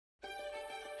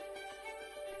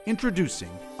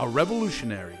Introducing a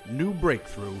revolutionary new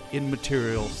breakthrough in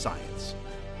material science.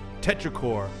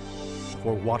 tetraCORE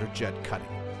for Waterjet cutting.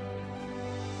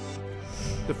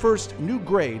 The first new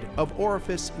grade of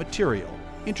orifice material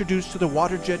introduced to the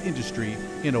waterjet industry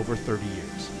in over 30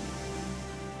 years.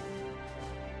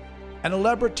 An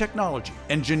elaborate technology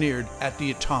engineered at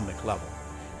the atomic level.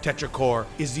 tetraCORE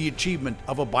is the achievement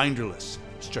of a binderless,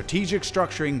 strategic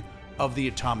structuring of the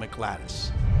atomic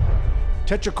lattice.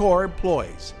 tetraCORE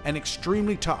employs an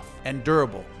extremely tough and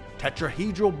durable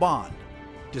tetrahedral bond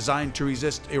designed to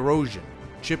resist erosion,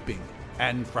 chipping,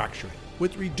 and fracturing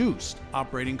with reduced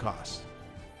operating costs.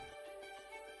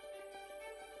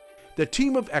 The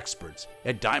team of experts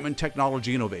at Diamond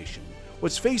Technology Innovation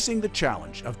was facing the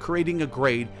challenge of creating a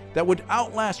grade that would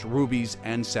outlast rubies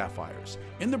and sapphires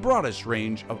in the broadest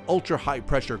range of ultra-high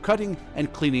pressure cutting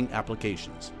and cleaning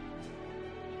applications.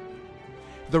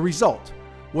 The result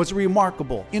was a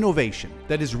remarkable innovation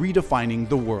that is redefining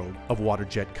the world of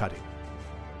waterjet cutting.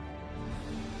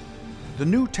 The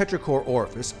new tetraCORE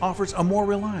Orifice offers a more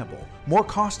reliable, more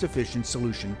cost-efficient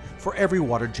solution for every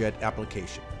waterjet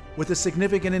application, with a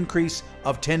significant increase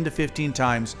of 10 to 15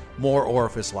 times more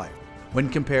orifice life when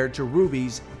compared to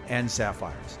rubies and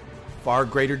sapphires, far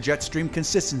greater jet stream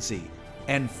consistency,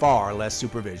 and far less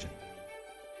supervision.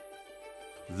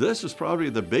 This is probably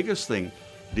the biggest thing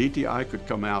DTI could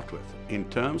come out with in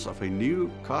terms of a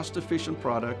new cost-efficient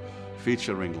product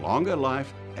featuring longer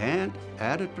life and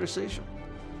added precision.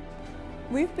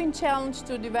 We've been challenged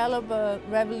to develop a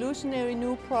revolutionary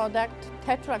new product,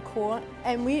 tetraCORE,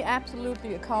 and we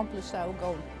absolutely accomplished our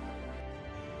goal.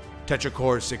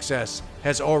 tetraCORE's success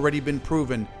has already been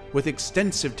proven with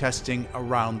extensive testing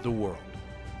around the world.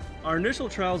 Our initial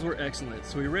trials were excellent,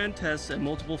 so we ran tests at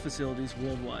multiple facilities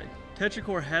worldwide.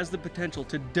 tetraCORE has the potential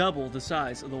to double the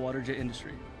size of the waterjet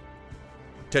industry.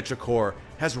 tetraCORE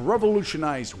has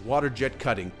revolutionized waterjet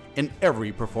cutting in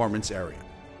every performance area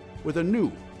with a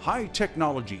new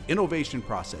high-technology innovation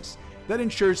process that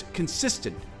ensures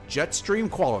consistent jet stream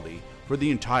quality for the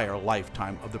entire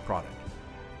lifetime of the product.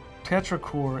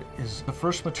 tetraCORE is the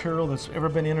first material that's ever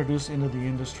been introduced into the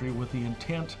industry with the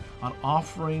intent on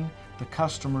offering the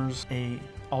customers an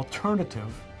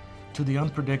alternative to the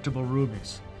unpredictable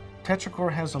rubies.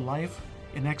 tetraCORE has a life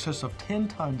in excess of 10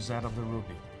 times that of the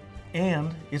ruby,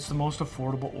 and it's the most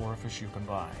affordable orifice you can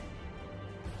buy.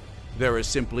 There is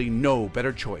simply no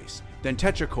better choice than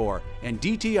tetraCORE and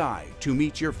DTI to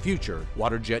meet your future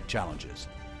waterjet challenges.